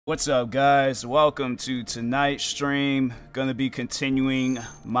What's up, guys? Welcome to tonight's stream. Gonna be continuing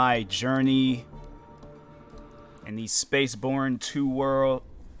my journey in the Spaceborne 2 world.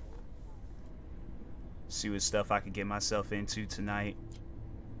 See what stuff I can get myself into tonight.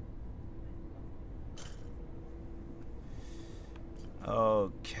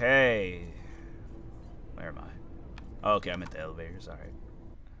 Okay. Where am I? Okay, I'm at the elevators. Alright.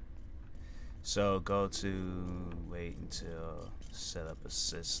 So go to wait until set up a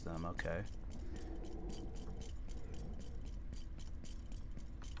system. Okay.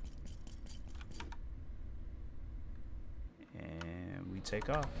 And we take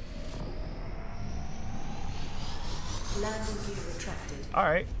off. Landing gear retracted.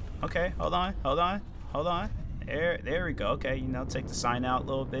 Alright. Okay, hold on. There we go. Okay, you know, take the sign out a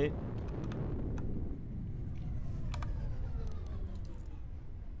little bit.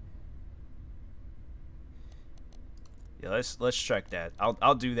 Yeah, let's check that.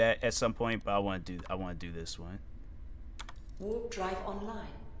 I'll do that at some point, but I want to do this one. Warp drive online.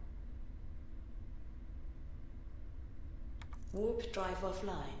 Warp drive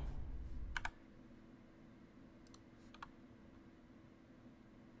offline.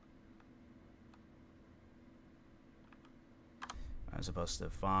 I'm supposed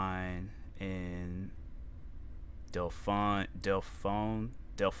to find in Delphine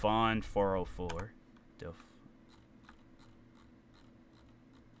 404.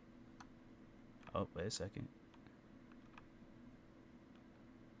 Oh, wait a second.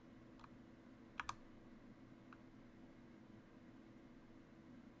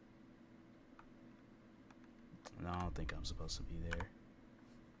 No, I don't think I'm supposed to be there.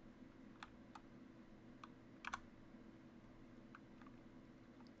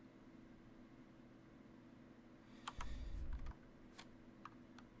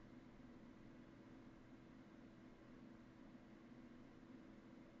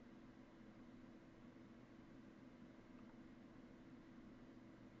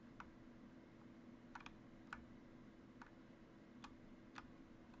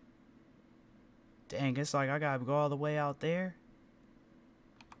 Dang, it's like I gotta go all the way out there.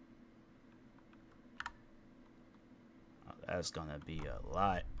 Oh, that's gonna be a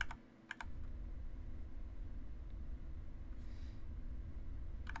lot.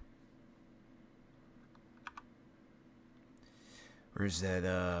 Where's that,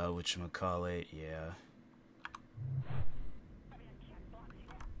 whatchamacallit? Yeah.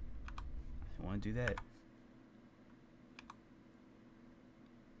 I wanna do that.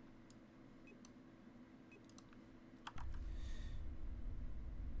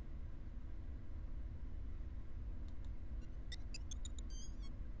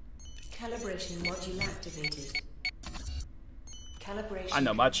 Calibration module activated. Calibration. I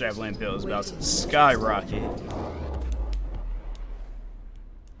know my traveling bill is about to skyrocket.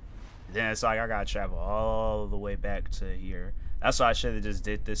 Then it's like I gotta travel all the way back to here. That's why I should have just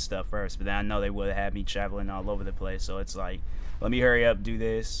did this stuff first. But then I know they would have had me traveling all over the place. So it's like, let me hurry up, do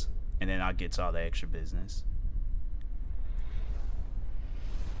this, and then I'll get to all the extra business.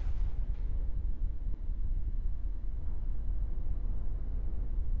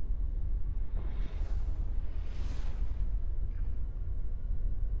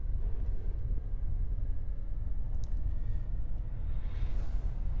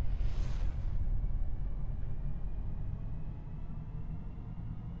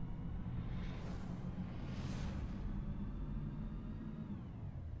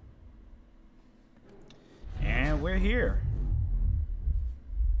 We're here.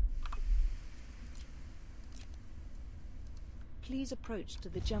 Please approach to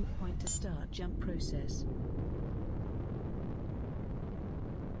the jump point to start jump process.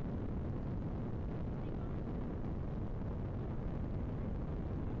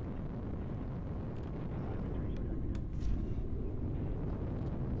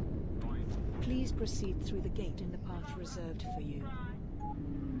 Please proceed through the gate in the path reserved for you.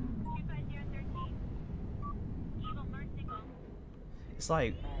 It's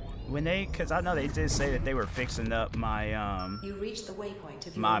like when they, cause I know they did say that they were fixing up my You reached the waypoint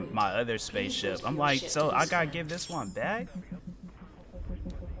of your my other spaceship. I'm like, so I gotta give this one back.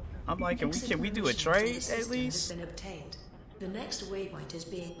 I'm like, can we do a trade at least? Has been obtained. The next waypoint is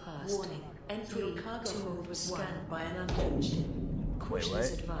being passed. Warning: entry cargo hold was scanned by an unknown ship. Caution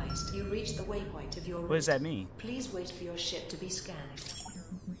is advised. You reached the waypoint of your route. What does that mean? Please wait for your ship to be scanned.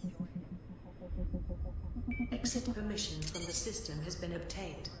 Exit permission from the system has been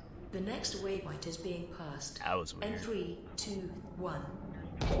obtained. The next waypoint is being passed. That was weird. And 3, 2, 1.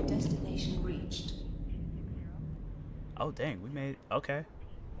 Destination reached. Oh dang, we made it. Okay.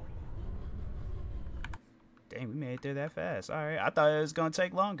 Dang, we made it there that fast. All right, I thought it was gonna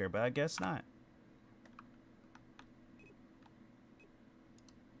take longer, but I guess not.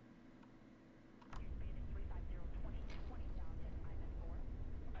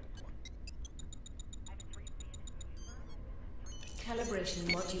 Calibration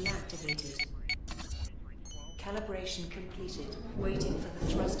module activated. Calibration completed. Waiting for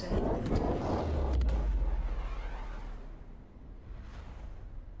the thruster input.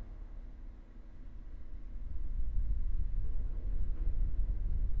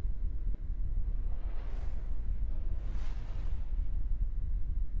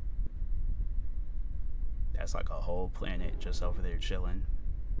 That's like a whole planet just over there chilling.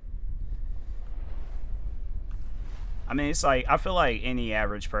 I mean, it's like, I feel like any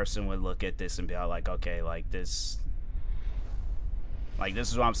average person would look at this and be like, okay, like this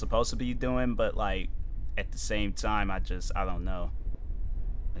is what I'm supposed to be doing, but like at the same time, I don't know.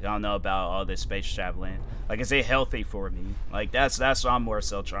 Like, I don't know about all this space traveling. Like, is it healthy for me? Like, that's what I'm more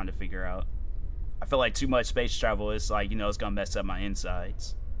so trying to figure out. I feel like too much space travel is like, you know, it's gonna mess up my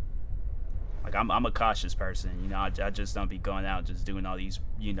insides. Like, I'm a cautious person, you know. I just don't be going out just doing all these,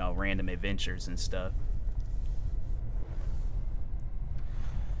 you know, random adventures and stuff.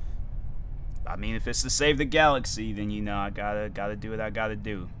 I mean, if it's to save the galaxy, then, you know, I gotta do what I gotta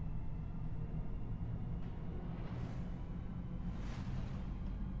do.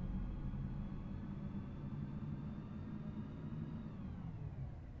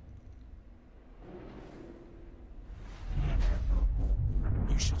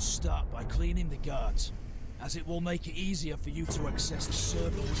 You should start by cleaning the guards, as it will make it easier for you to access the server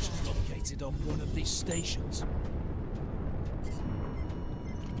which is located on one of these stations.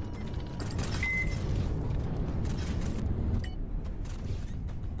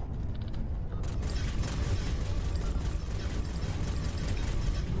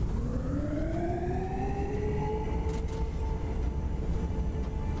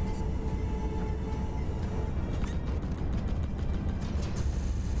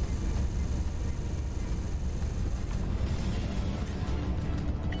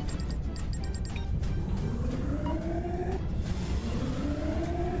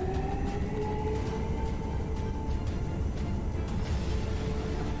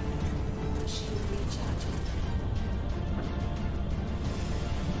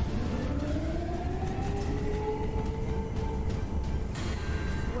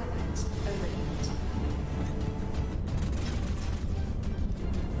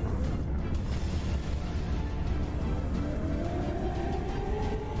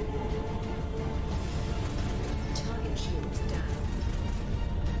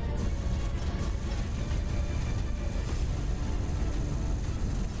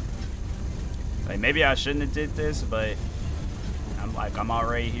 Like, maybe I shouldn't have did this, but I'm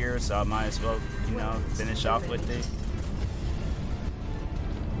already here, so I might as well, you know, finish off with it.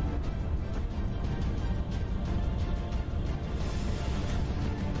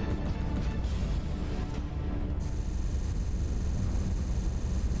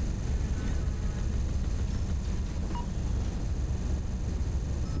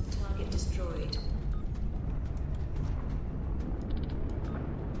 Target destroyed.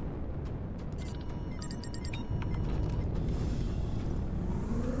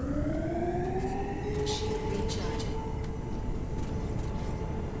 Shield recharging.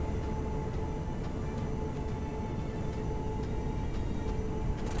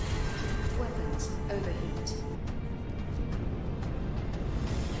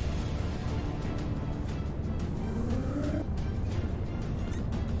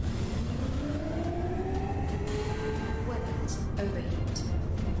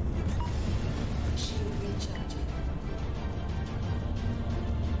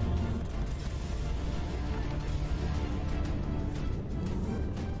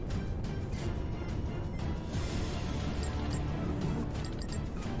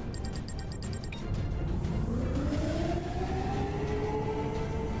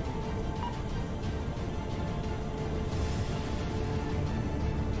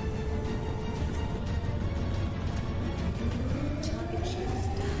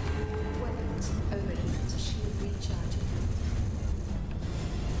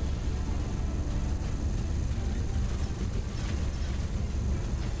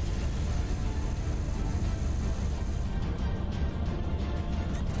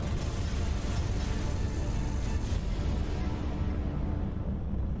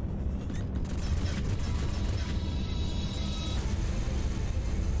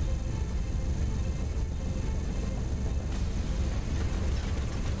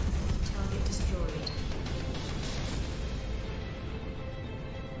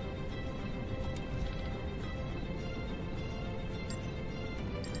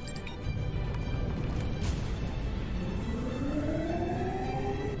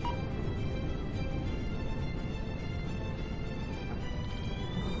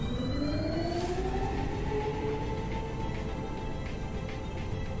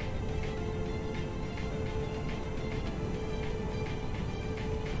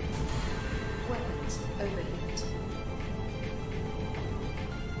 overheat.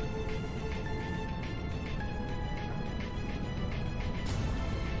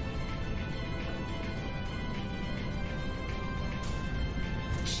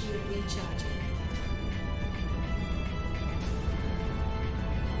 Shield recharging.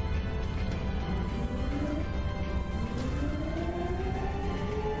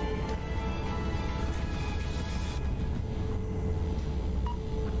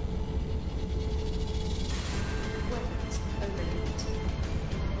 Weapons overheat.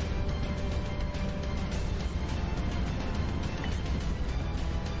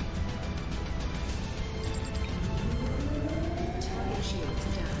 Target shields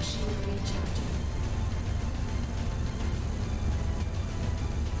down. Shield recharging.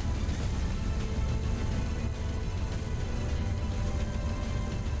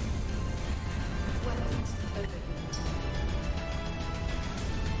 Weapons overheat.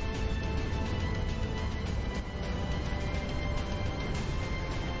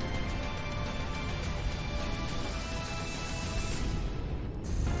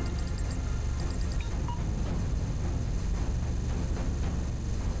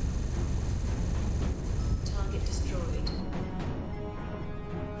 Target destroyed.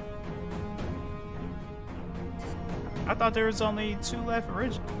 I thought there was only 2 left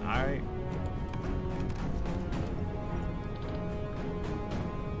originally. Alright.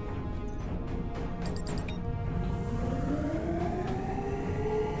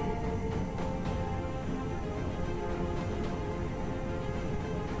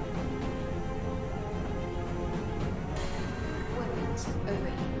 Weapons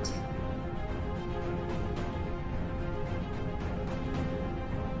overheat.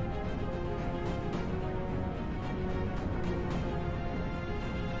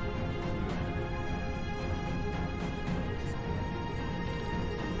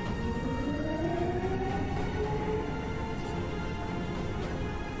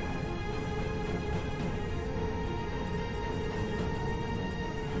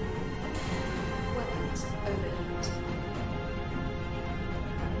 Weapons overheat.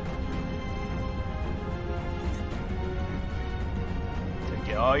 To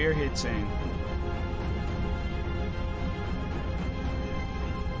get all your hits in.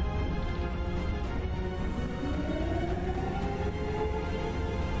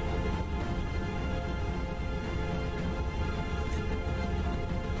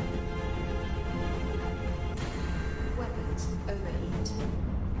 Weapons overheat.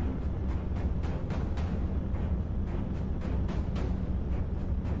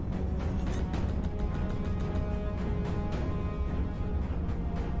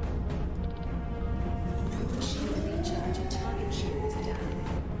 Shield recharging. Target shields down.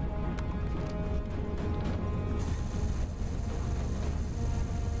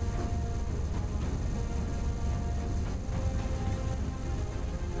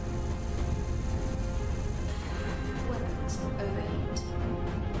 Weapons overheat.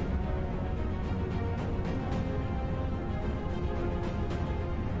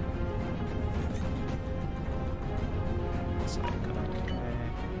 It's like, okay.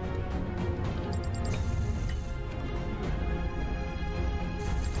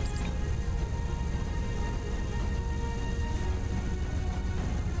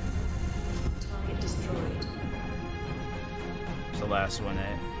 Target destroyed. It's the last one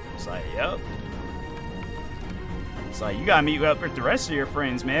that it's like, yep. It's like, you gotta meet up with the rest of your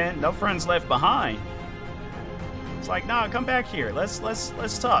friends, man. No friends left behind. It's like, nah, come back here. Let's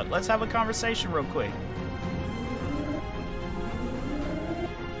talk. Let's have a conversation real quick.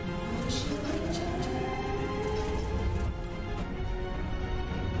 Shield recharging.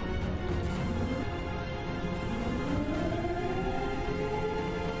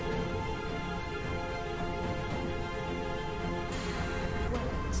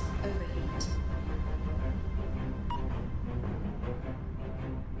 Weapons overheat.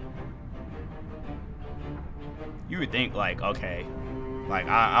 You would think like, okay, like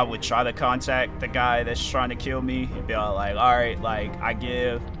I would try to contact the guy that's trying to kill me and be like, all right, like I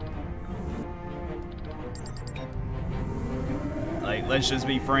give, like let's just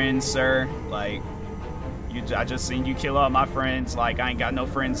be friends, sir. Like I just seen you kill all my friends. Like I ain't got no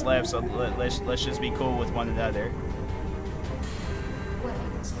friends left, so let's just be cool with one another.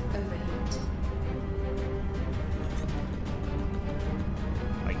 Weapons overheat.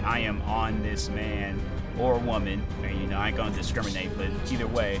 Like I am on this man or woman, and you know I ain't gonna discriminate, but either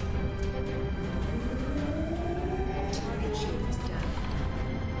way. Target shields down.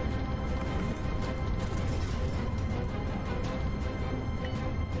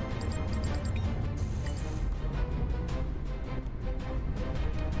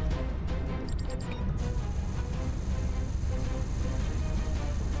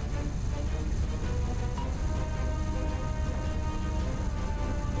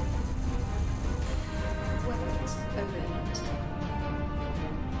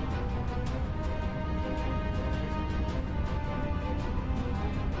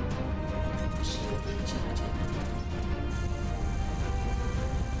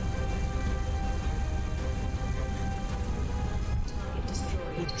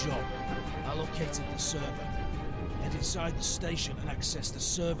 located the server. Head inside the station and access the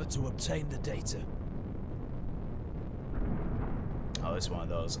server to obtain the data. Oh, it's one of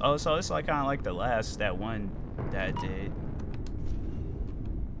those. Oh, so it's like kind of like that one that did.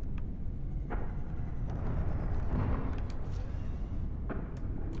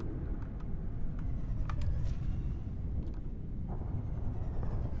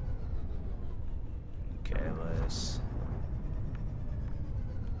 Okay, let's.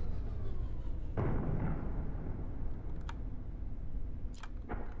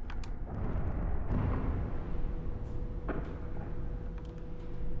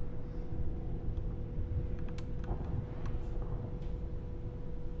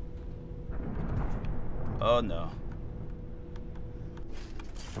 Oh no.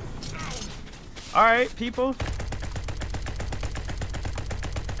 Alright, people.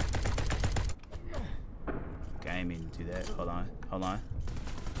 Okay, I didn't mean to do that. Hold on. Hold on.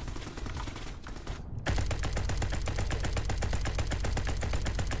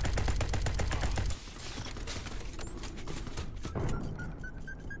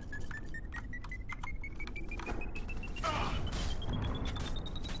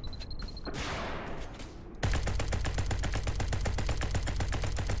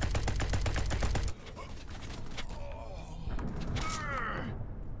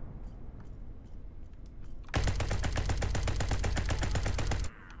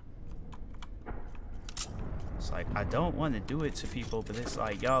 Like, I don't want to do it to people, but it's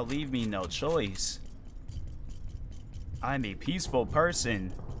like, y'all leave me no choice. I'm a peaceful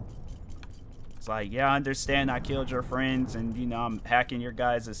person. It's like, yeah, I understand I killed your friends and, you know, I'm hacking your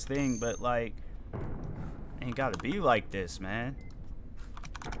guys' thing, but like, ain't gotta be like this, man.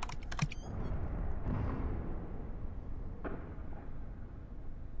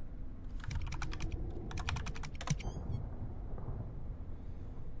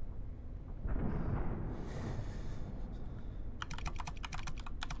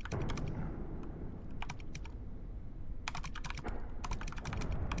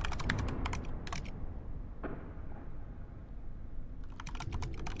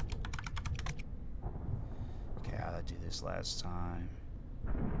 Do this last time.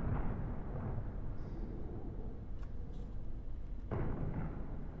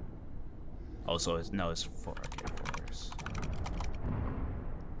 Oh, so it's no, it's 4 arcade floors.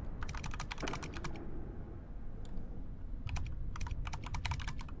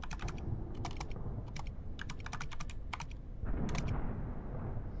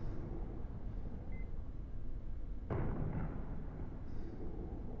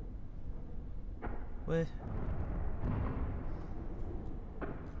 What?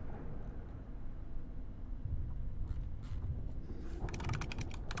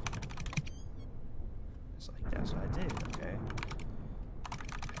 It's like, that's what I did, okay.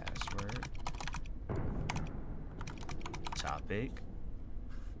 Password. Topic.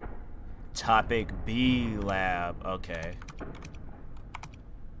 Topic B lab, okay.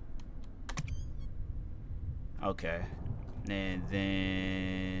 Okay. And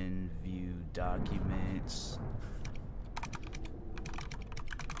then view documents.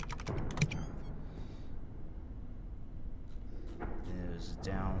 There's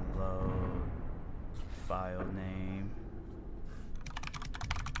download file name.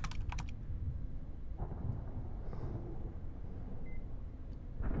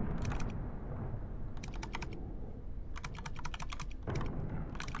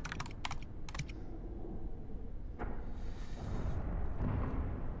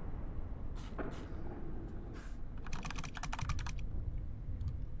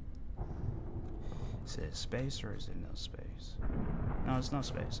 Is it space or is it no space? No, it's no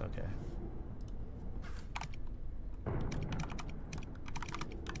space, okay.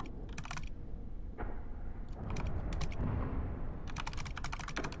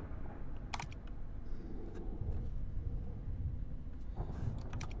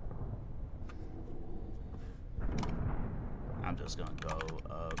 I'm just gonna go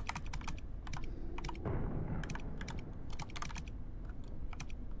up.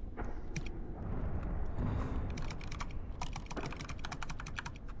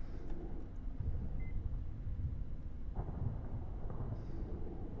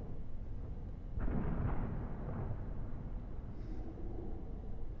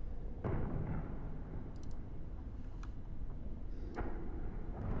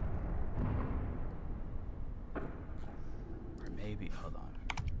 Maybe, hold on.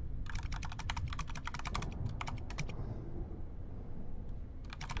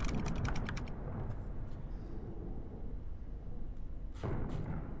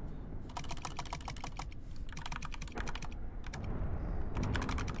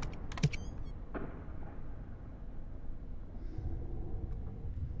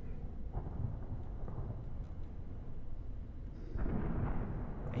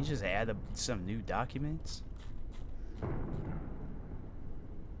 He just added some new documents.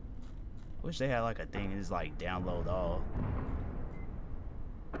 Wish they had like a thing that's like download all.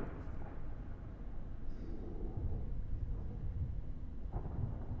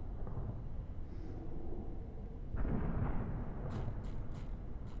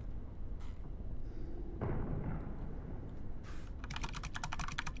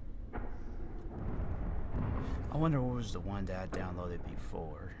 I wonder what was the one that I downloaded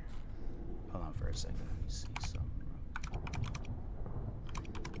before. Hold on for a second. Let me see something.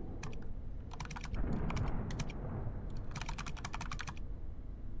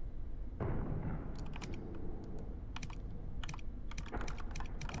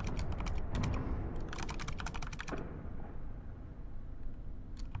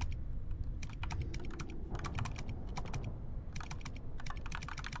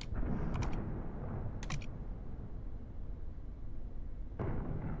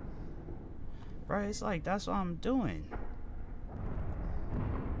 Right, it's like that's what I'm doing.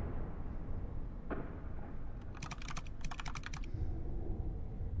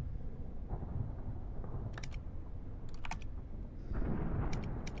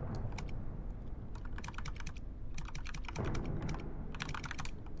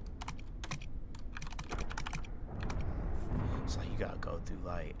 It's like you gotta go through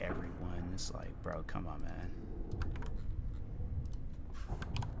like everyone. It's like, bro, come on, man.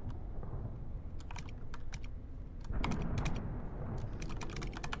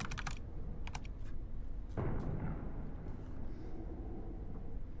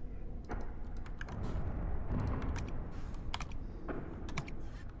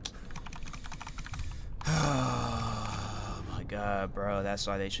 Bro, that's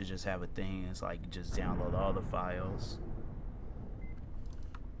why they should just have a thing. It's like just download all the files.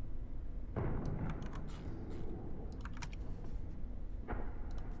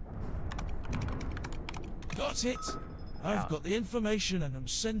 Got it! I've got the information and I'm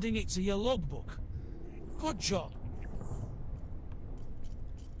sending it to your logbook. Good job.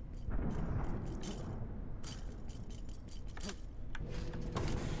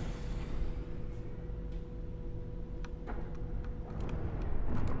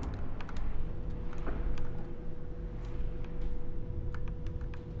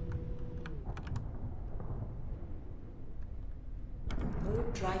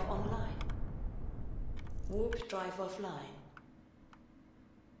 Warp drive online. Warp drive offline.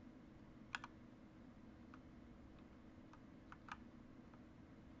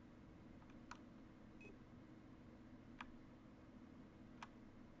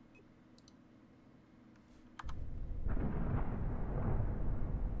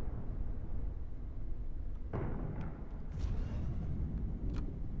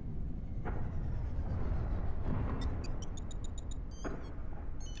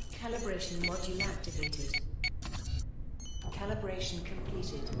 Calibration module activated. Calibration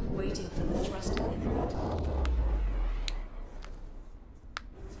completed. Waiting for the thruster input.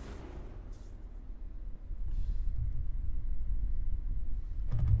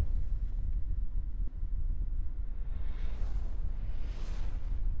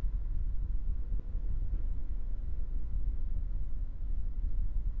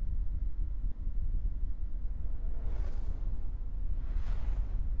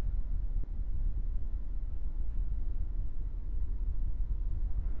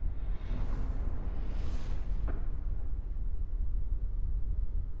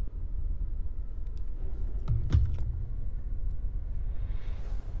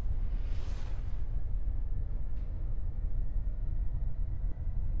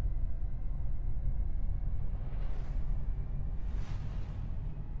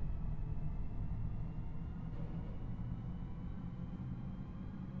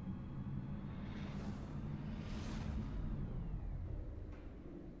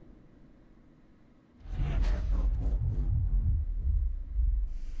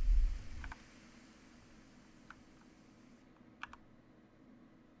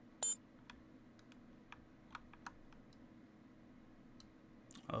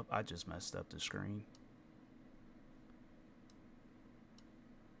 Oh, I just messed up the screen.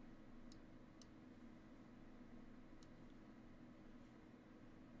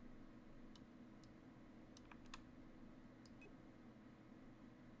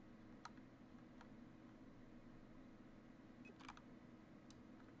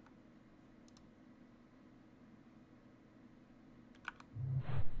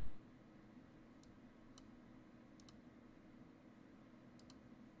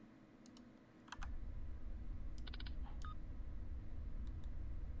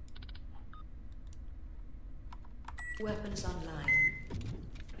 Weapons online.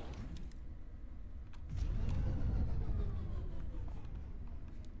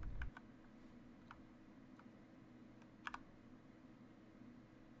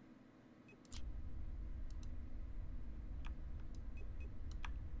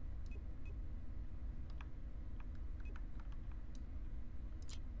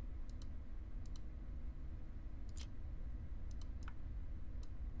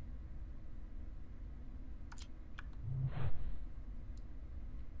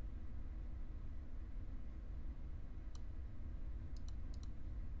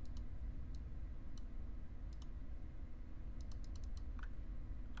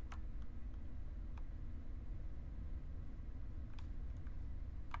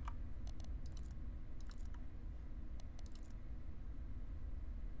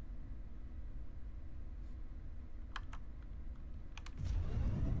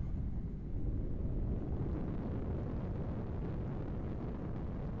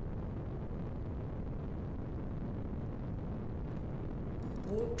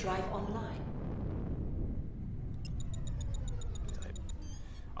 Warp drive online.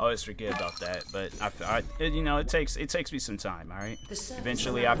 I always forget about that, but you know, it takes me some time. All right.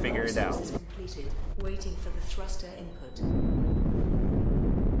 Eventually, I figure it out. Completed. Waiting for the thruster input.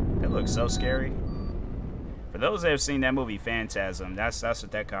 It looks so scary. For those that have seen that movie Phantasm, that's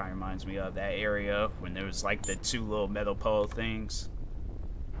what that kind of reminds me of. That area when there was like the two little metal pole things.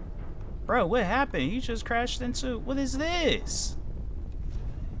 Bro, what happened? He just crashed into... What is this?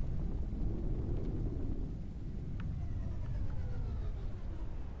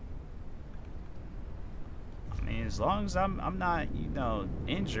 I mean, as long as I'm not, you know,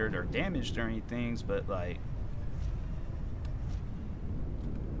 injured or damaged or anything, but like...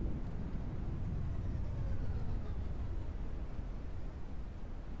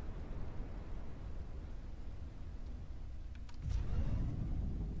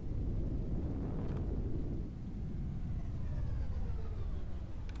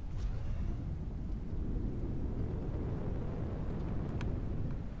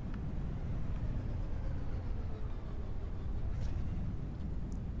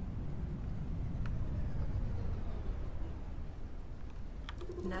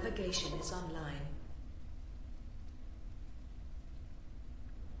 Navigation is online.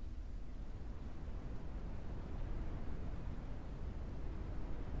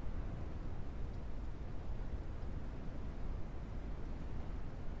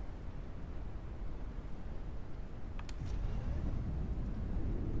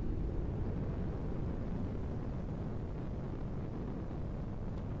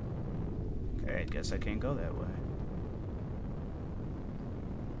 Okay, I guess I can't go that way.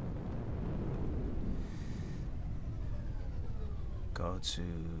 Go to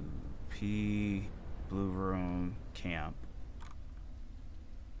P Blue Room Camp.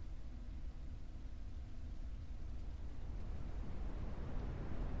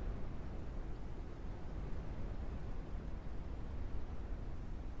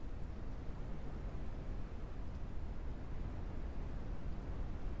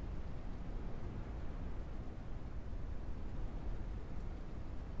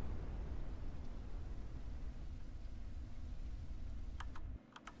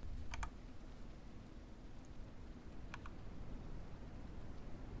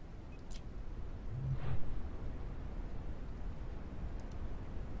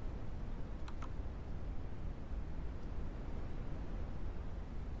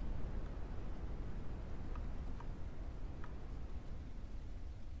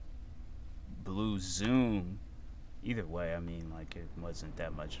 Blue Zoom. Either way, I mean, like, it wasn't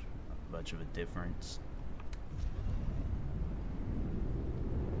that much of a difference.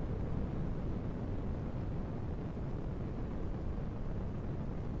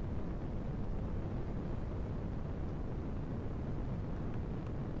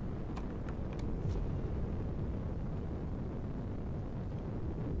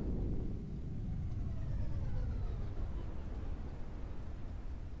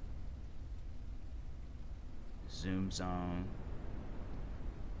 Zoom zone.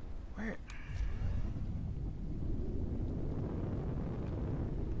 Where?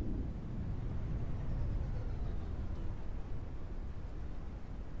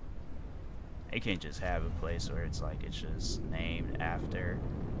 They can't just have a place where it's like it's just named after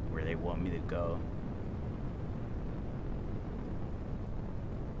where they want me to go.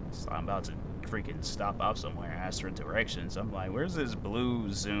 So I'm about to freaking stop off somewhere and ask for directions. I'm like, where's this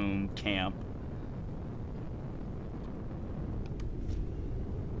Blue Zoom camp?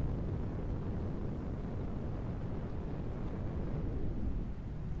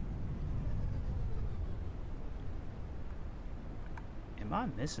 Am I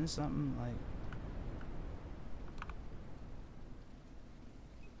missing something? Like,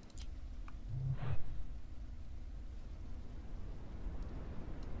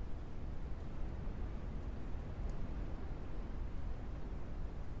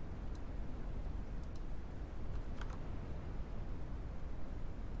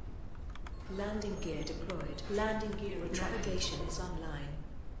 landing gear deployed. Landing gear navigation is online.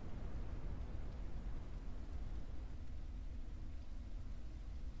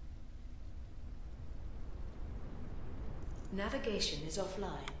 Navigation is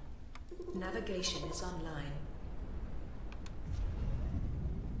offline. Navigation is online.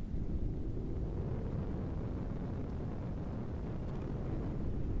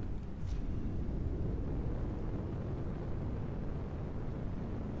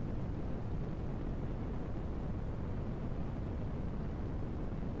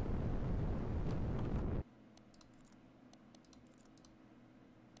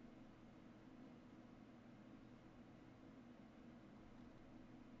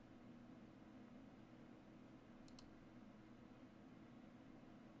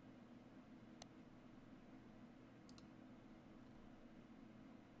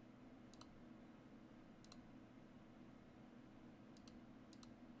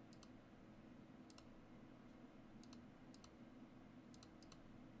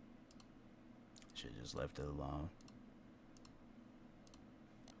 Should just left it alone.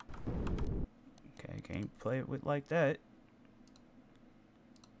 Okay, can't play it with like that.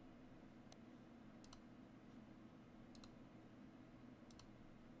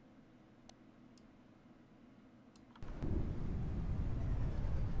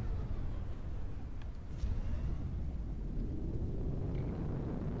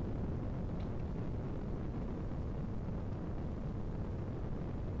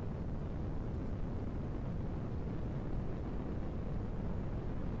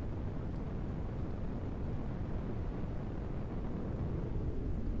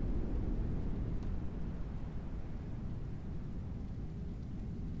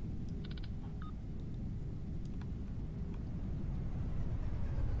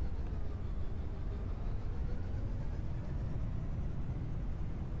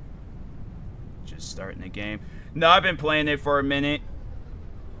 Just starting the game. No, I've been playing it for a minute.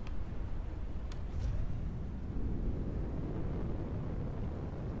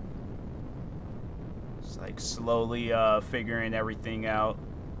 It's like slowly figuring everything out.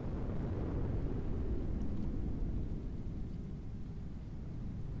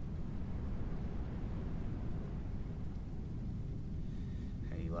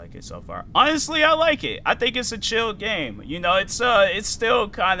 Like it so far. Honestly, I like it. I think it's a chill game. You know, it's still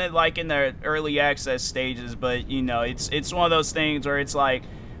kind of like in the early access stages, but you know, it's one of those things where it's like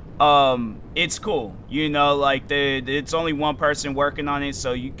it's cool. You know, like it's only one person working on it,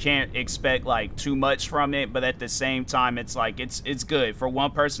 so you can't expect like too much from it, but at the same time it's like it's good. For one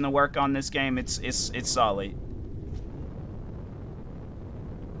person to work on this game, it's solid.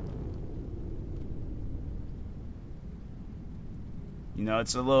 You know,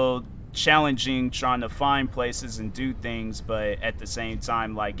 it's a little challenging trying to find places and do things, but at the same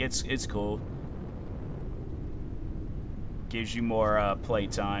time, like, it's cool. Gives you more play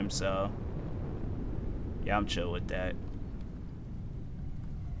time, so yeah, I'm chill with that.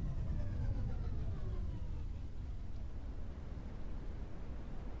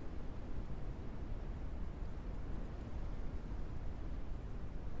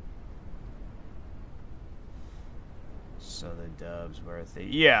 So the dub's worth it.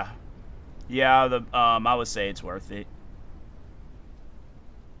 Yeah. Yeah, I would say it's worth it.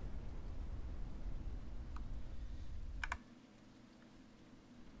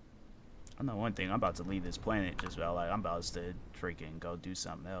 I know one thing, I'm about to leave this planet just about like I'm about to freaking go do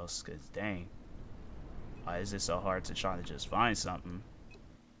something else, cause dang. Why is it so hard to try to just find something?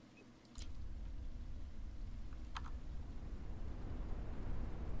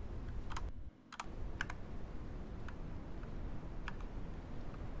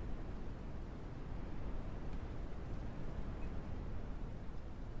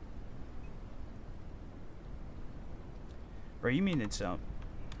 Bro, you mean it's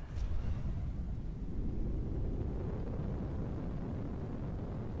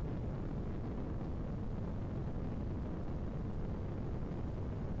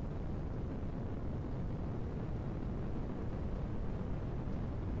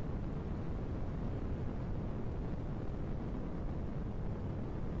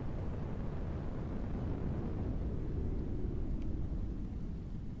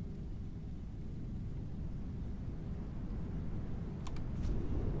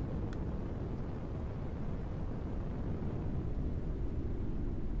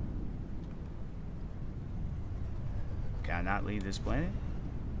Can I not leave this planet?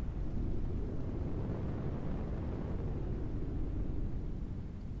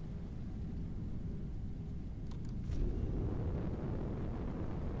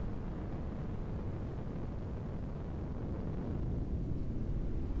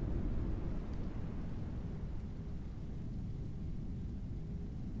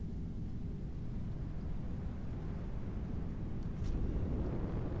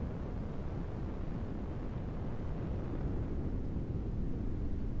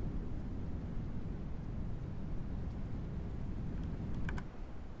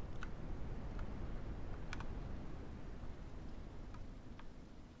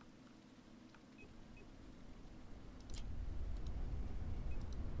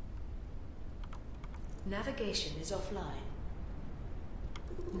 Navigation is offline.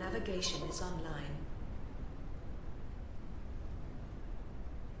 Navigation is online.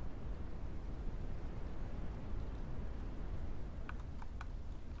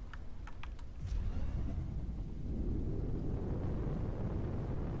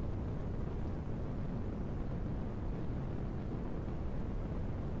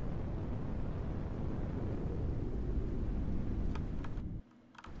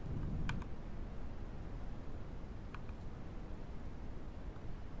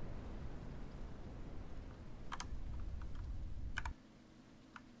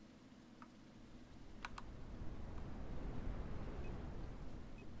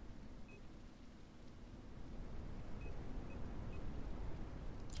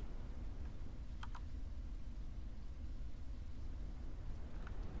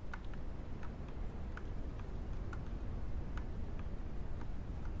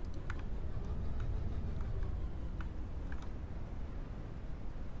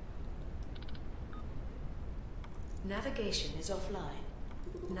 Navigation is offline.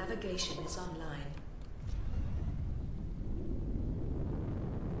 Navigation is online.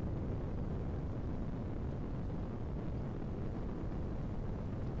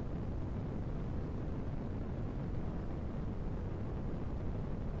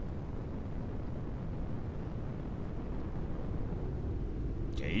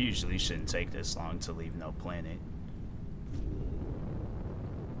 Yeah, it usually shouldn't take this long to leave no planet.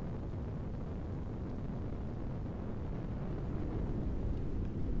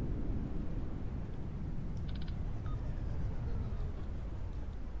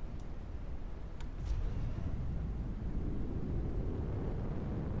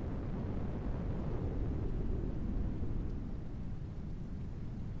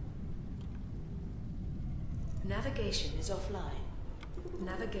 Navigation is offline.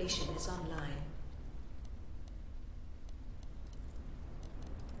 Navigation is online.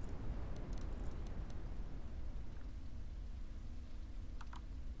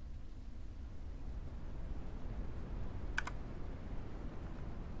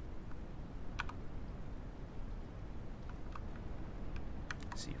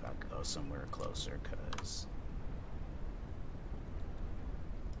 See if I can go somewhere closer, cause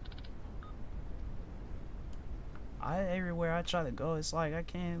everywhere I try to go, it's like I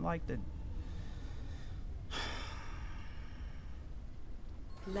can't like the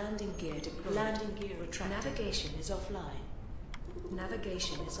Landing gear deployed. Landing gear retracted. Navigation is offline.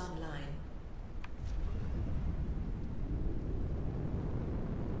 Navigation is online.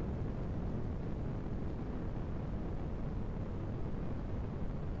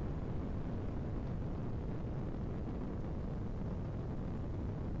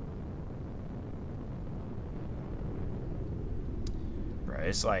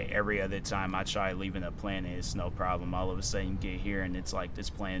 It's like every other time I try leaving a planet, it's no problem. All of a sudden you get here and it's like this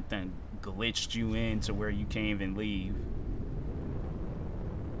planet thing glitched you in to where you can't even leave.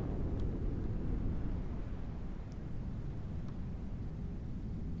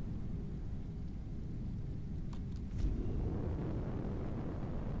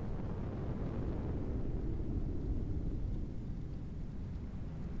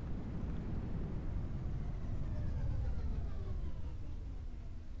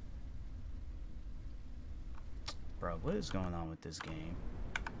 Bro, what is going on with this game?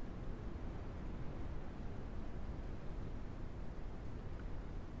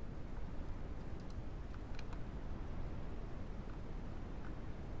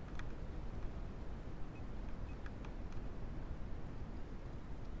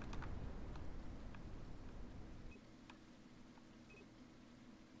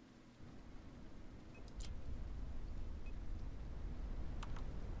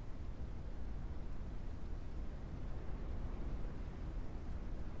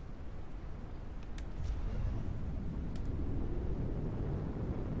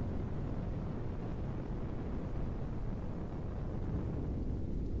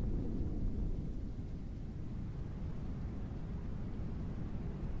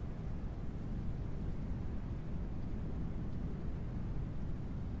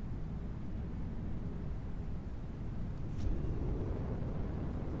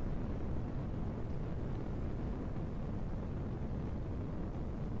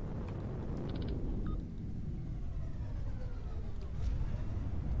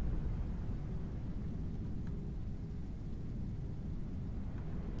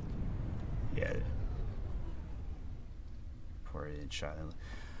 Yeah. Before I try to,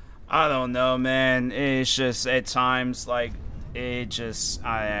 I don't know, man. It's just at times like it just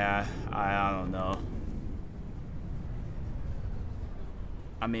I don't know.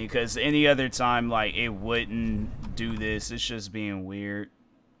 I mean, because any other time like it wouldn't do this. It's just being weird.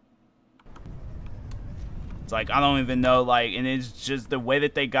 It's like I don't even know, like, and it's just the way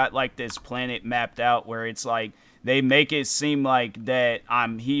that they got like this planet mapped out where it's like they make it seem like that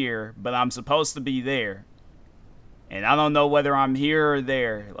I'm here, but I'm supposed to be there. And I don't know whether I'm here or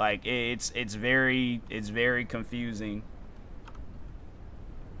there. Like it's very confusing.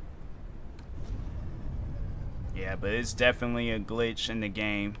 Yeah, but it's definitely a glitch in the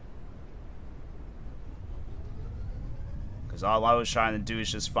game. Cause all I was trying to do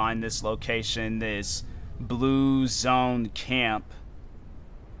is just find this location, this blue zone camp.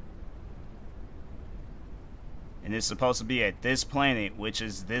 And it's supposed to be at this planet, which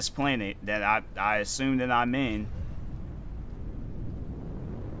is this planet that I assume that I'm in.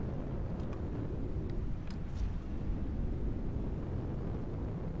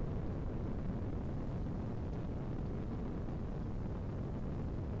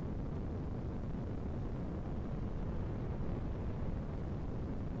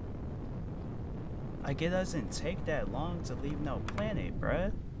 Like, it doesn't take that long to leave no planet,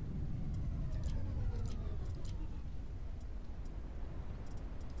 bruh.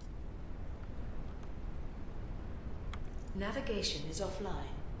 Navigation is offline.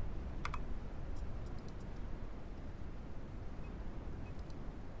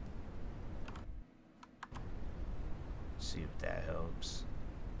 See if that helps.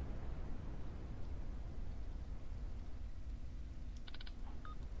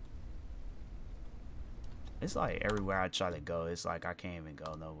 It's like everywhere I try to go, it's like I can't even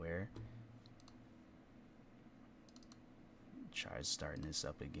go nowhere. Try starting this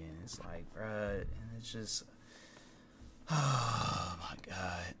up again. It's like, bruh, and it's just, oh my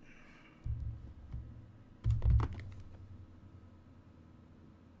god.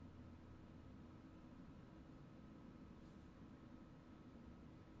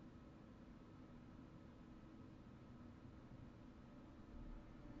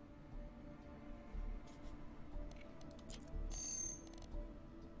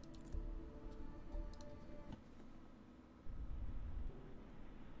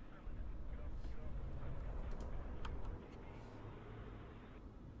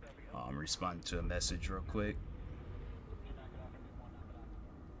 I'm responding to a message real quick.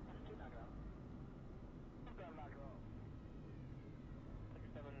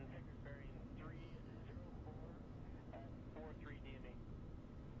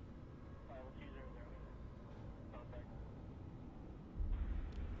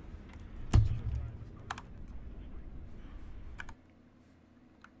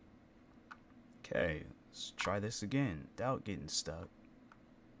 Okay, let's try this again without getting stuck.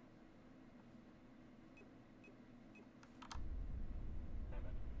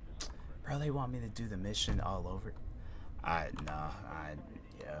 Bro, they want me to do the mission all over.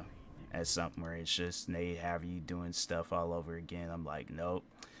 Yeah. That's something where it's just they have you doing stuff all over again. I'm like, nope.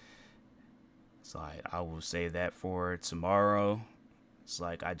 It's like, I will save that for tomorrow. It's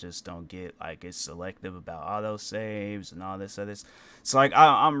like, I just don't get, like, it's selective about auto saves and all this other. It's like,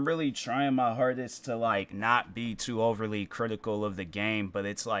 I'm really trying my hardest to, like, not be too overly critical of the game, but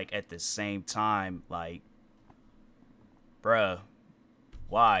it's like, at the same time, like, bruh,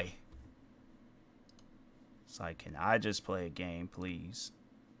 why? It's like, can I just play a game, please?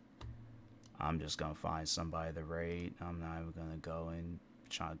 I'm just gonna find somebody to raid. I'm not even gonna go and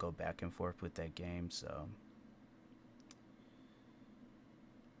try to go back and forth with that game, so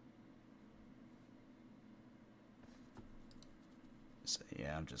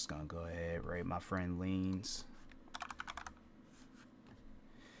yeah, I'm just gonna go ahead, raid my friend Leans.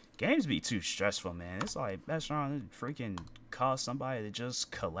 Games be too stressful, man. It's like, that's wrong to freaking cause somebody to just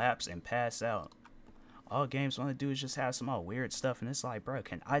collapse and pass out. All games want to do is just have some all weird stuff, and it's like, bro,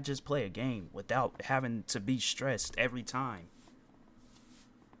 can I just play a game without having to be stressed every time?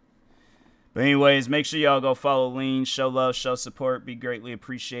 But anyways, make sure y'all go follow Lean, show love, show support, be greatly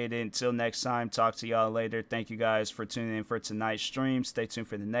appreciated. Until next time, talk to y'all later. Thank you guys for tuning in for tonight's stream. Stay tuned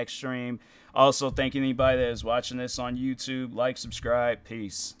for the next stream. Also, thank anybody that is watching this on YouTube. Like, subscribe,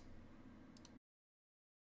 peace.